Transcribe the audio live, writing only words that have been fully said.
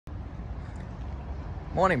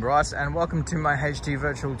Morning Bryce, and welcome to my HD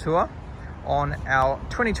virtual tour on our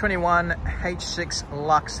 2021 H6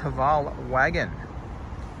 Lux Haval wagon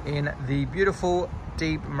in the beautiful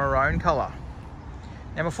deep maroon color.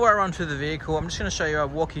 Now before I run through the vehicle, I'm just going to show you, I'll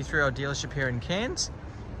walk you through our dealership here in Cairns,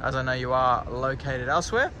 as I know you are located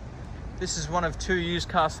elsewhere. This is one of two used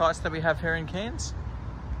car sites that we have here in Cairns.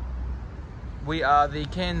 We are the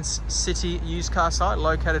Cairns City used car site,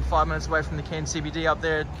 located 5 minutes away from the Cairns CBD up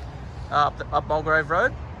there, up Mulgrave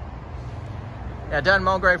Road. Now down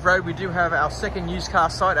Mulgrave Road, we do have our second used car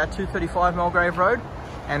site at 235 Mulgrave Road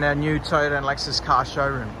and our new Toyota and Lexus car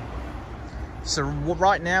showroom. So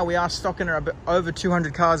right now we are stocking over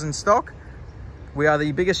 200 cars in stock. We are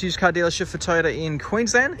the biggest used car dealership for Toyota in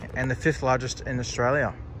Queensland and the 5th largest in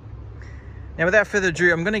Australia. Now without further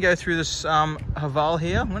ado, I'm going to go through this Haval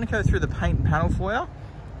here. I'm going to go through the paint and panel for you,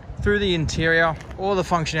 through the interior, all the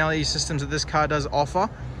functionality systems that this car does offer,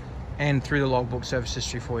 and through the logbook service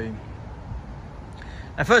history for you.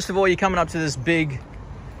 Now first of all, you're coming up to this big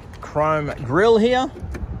chrome grille here.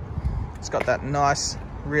 It's got that nice,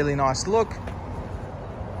 really nice look.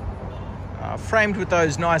 Framed with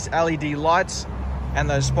those nice LED lights and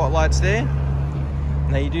those spotlights there.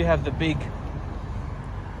 Now you do have the big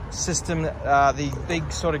system, the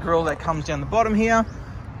big sort of grille that comes down the bottom here.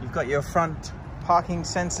 You've got your front parking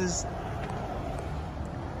sensors.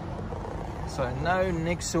 So no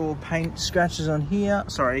nicks or paint scratches on here.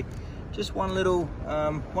 Sorry, just one little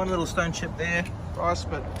stone chip there, Bryce,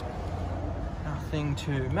 but nothing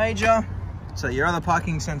too major. So your other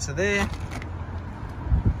parking sensor there.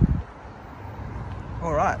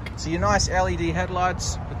 All right, so your nice LED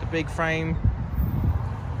headlights with the big frame,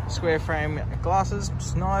 square frame glasses, which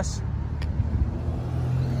is nice.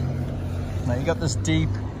 Now you got this deep,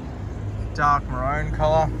 dark maroon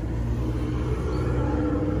color.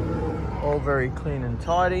 All very clean and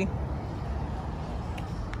tidy.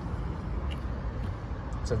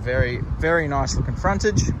 It's a very, very nice looking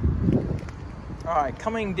frontage. All right,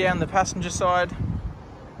 coming down the passenger side,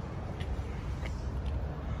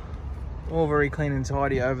 all very clean and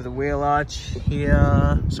tidy over the wheel arch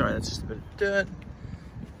here. Sorry, that's just a bit of dirt.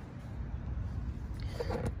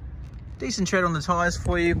 Decent tread on the tires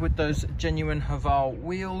for you with those genuine Haval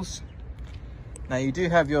wheels. Now you do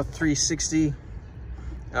have your 360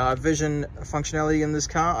 vision functionality in this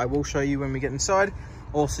car. I will show you when we get inside.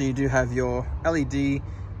 Also, you do have your LED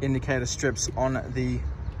indicator strips on the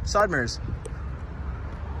side mirrors.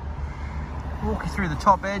 Walk you through the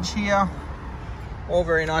top edge here. All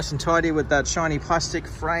very nice and tidy with that shiny plastic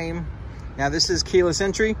frame. Now this is keyless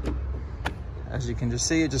entry. As you can just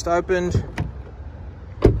see, it just opened.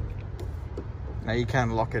 Now you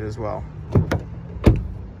can lock it as well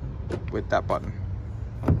with that button.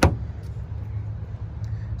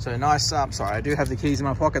 So nice, sorry, I do have the keys in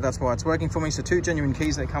my pocket, that's why it's working for me. So two genuine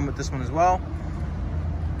keys that come with this one as well.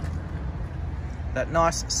 That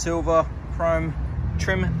nice silver chrome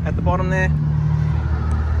trim at the bottom there.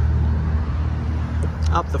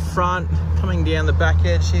 Up the front, coming down the back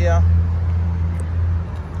edge here.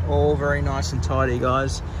 All very nice and tidy,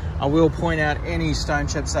 guys. I will point out any stone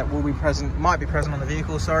chips that will be present, might be present on the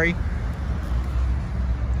vehicle, sorry.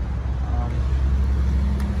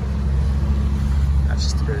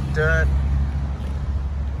 Just a bit of dirt.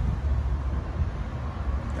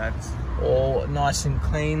 That's all nice and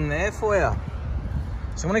clean there for you.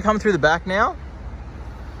 So I'm going to come through the back now.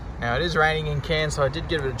 Now it is raining in Cairns, so I did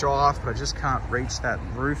give it a dry off, but I just can't reach that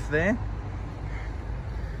roof there.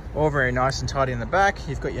 All very nice and tidy in the back.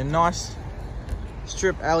 You've got your nice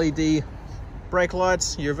strip LED brake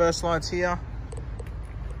lights, your reverse lights here.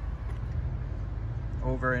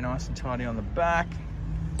 All very nice and tidy on the back.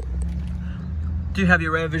 Do have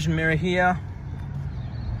your rear vision mirror here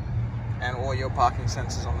and all your parking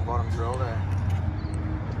sensors on the bottom grille there.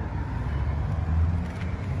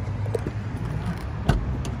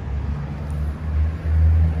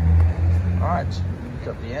 Alright, you've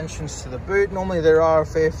got the entrance to the boot. Normally there are a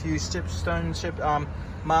fair few stone chip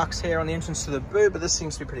marks here on the entrance to the boot, but this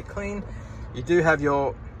seems to be pretty clean. You do have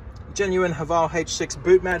your genuine Haval H6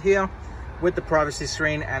 boot mat here with the privacy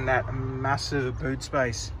screen and that massive boot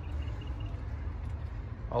space.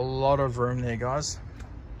 A lot of room there, guys.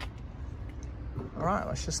 All right,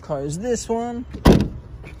 let's just close this one.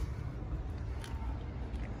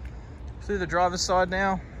 Through the driver's side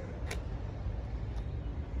now.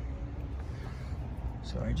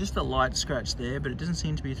 Sorry, just a light scratch there, but it doesn't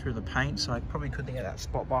seem to be through the paint, so I probably couldn't get that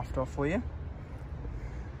spot buffed off for you.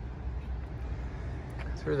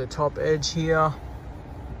 Through the top edge here.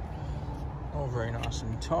 All very nice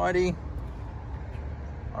and tidy.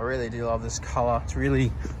 I really do love this color. It's really,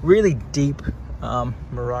 really deep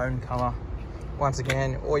maroon color. Once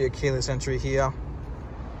again, all your keyless entry here.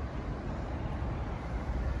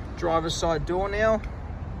 Driver's side door now.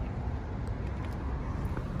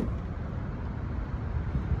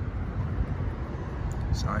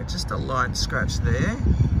 Sorry, just a light scratch there.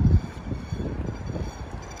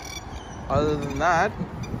 Other than that,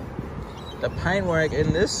 the paintwork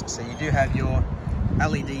in this, so you do have your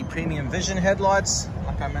LED premium vision headlights,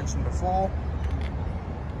 like I mentioned before.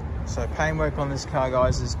 So paintwork on this car,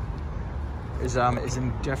 guys, is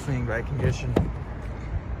definitely in great condition.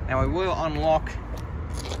 Now we will unlock.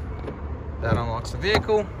 That unlocks the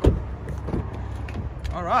vehicle.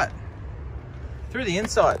 All right, through the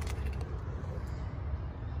inside.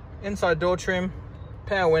 Inside door trim,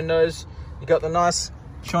 power windows. You got the nice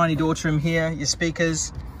shiny door trim here, your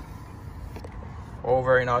speakers. All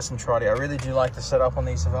very nice and tidy. I really do like the setup on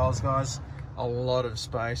these Havals, guys. A lot of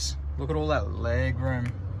space. Look at all that leg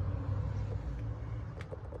room.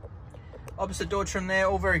 Opposite door trim there,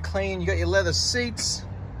 all very clean. You got your leather seats,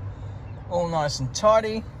 all nice and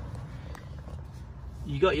tidy.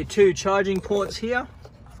 You got your 2 charging ports here.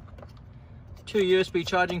 2 USB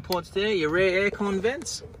charging ports there, your rear aircon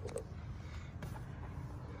vents.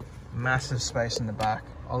 Massive space in the back.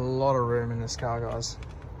 A lot of room in this car, guys.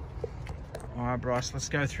 All right, Bryce, let's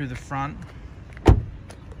go through the front.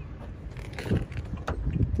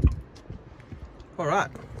 All right.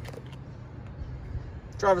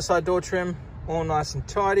 Driver's side door trim, all nice and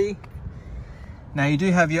tidy. Now you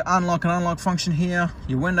do have your unlock and unlock function here,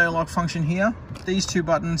 your window lock function here. These 2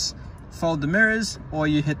 buttons fold the mirrors, or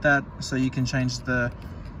you hit that so you can change the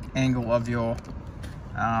angle of your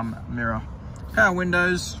mirror. Power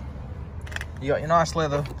windows. You got your nice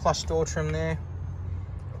leather plush door trim there.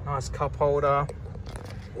 Nice cup holder.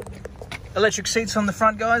 Electric seats on the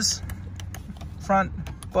front, guys. Front,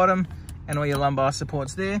 bottom, and all your lumbar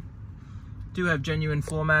supports there. Do have genuine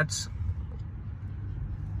floor mats.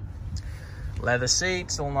 Leather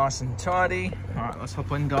seats, all nice and tidy. All right, let's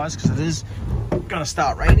hop in, guys, because it is gonna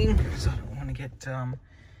start raining. So I don't want to get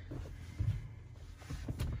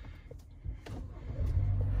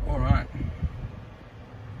all right.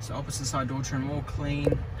 So opposite side door trim, all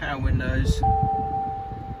clean. Power windows.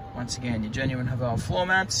 Once again, your genuine Haval floor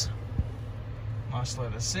mats. Nice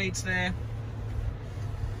leather seats there.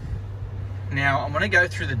 Now I'm going to go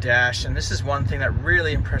through the dash, and this is one thing that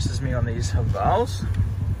really impresses me on these Havals.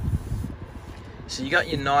 So you got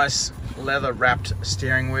your nice leather wrapped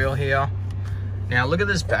steering wheel here. Now look at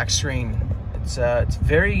this back screen. It's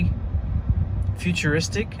very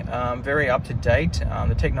futuristic, very up to date.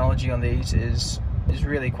 The technology on these is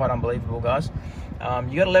really quite unbelievable, guys.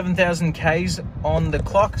 You got 11,000 Ks on the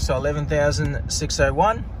clock, so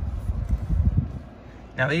 11,601.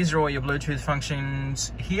 Now these are all your Bluetooth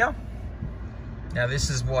functions here. Now this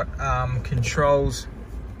is what controls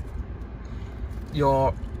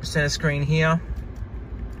your center screen here,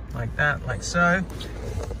 like that, like so.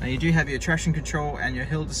 Now you do have your traction control and your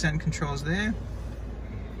hill descent controls there.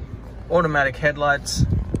 Automatic headlights.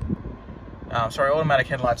 Automatic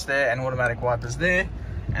headlights there, and automatic wipers there,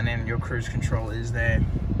 and then your cruise control is there.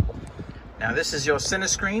 Now this is your center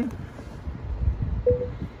screen.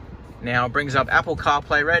 Now it brings up Apple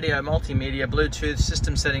CarPlay, radio, multimedia, Bluetooth,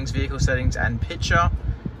 system settings, vehicle settings, and picture.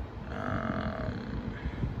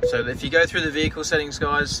 So if you go through the vehicle settings,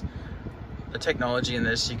 guys, the technology in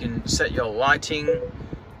this, you can set your lighting,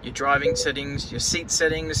 your driving settings, your seat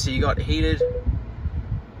settings. So you got heated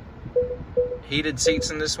seats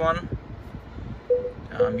in this one.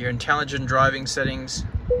 Your intelligent driving settings,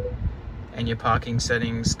 and your parking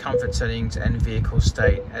settings, comfort settings, and vehicle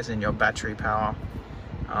state, as in your battery power.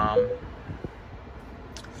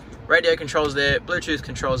 Radio controls there, Bluetooth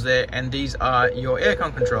controls there, and these are your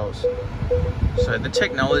aircon controls. So the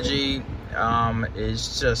technology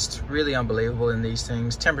is just really unbelievable in these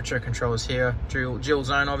things. Temperature controls here, dual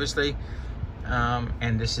zone obviously,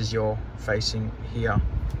 and this is your facing here.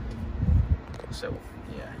 So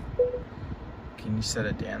yeah, can you set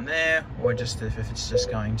it down there, or just if it's just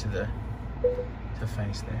going to the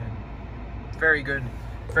face there. Very good,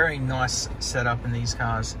 very nice setup in these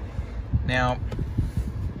cars. Now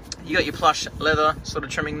you got your plush leather sort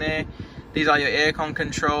of trimming there. These are your aircon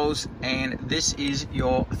controls, and this is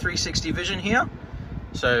your 360 vision here.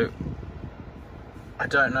 So I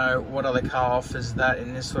don't know what other car offers that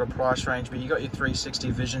in this sort of price range, but you got your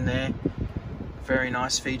 360 vision there. Very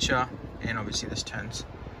nice feature, and obviously this turns.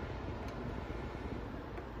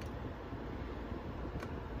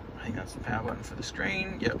 I think that's the power button for the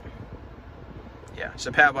screen. Yep. Yeah,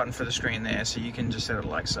 so power button for the screen there, so you can just set it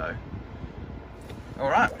like so. All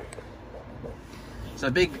right. So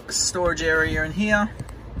big storage area in here.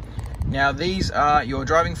 Now these are your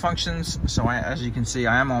driving functions. So as you can see,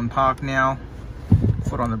 I am on park now.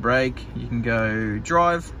 Foot on the brake. You can go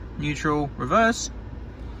drive, neutral, reverse.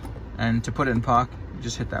 And to put it in park, you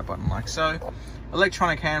just hit that button like so.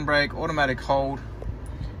 Electronic handbrake, automatic hold.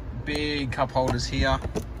 Big cup holders here,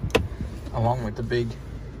 along with the big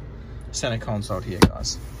center console here,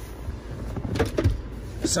 guys.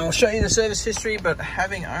 So I'll show you the service history, but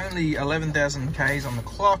having only 11,000 Ks on the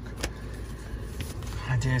clock,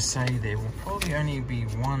 I dare say there will probably only be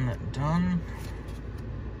one done.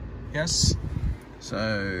 Yes,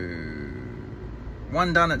 so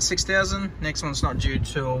one done at 6,000. Next one's not due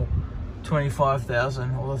till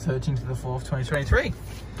 25,000 or the 13th to the 4th, 2023.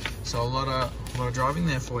 So a lot of driving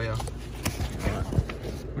there for you. Alright,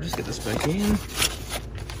 we'll just get this back in,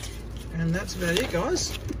 and that's about it,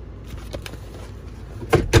 guys.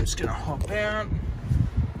 I'm just gonna hop out,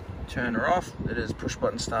 turn her off. It is push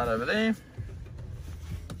button start over there.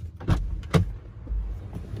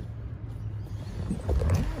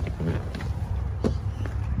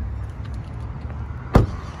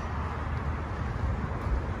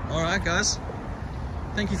 Alright guys,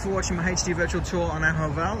 thank you for watching my HD virtual tour on our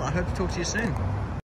Haval. I hope to talk to you soon.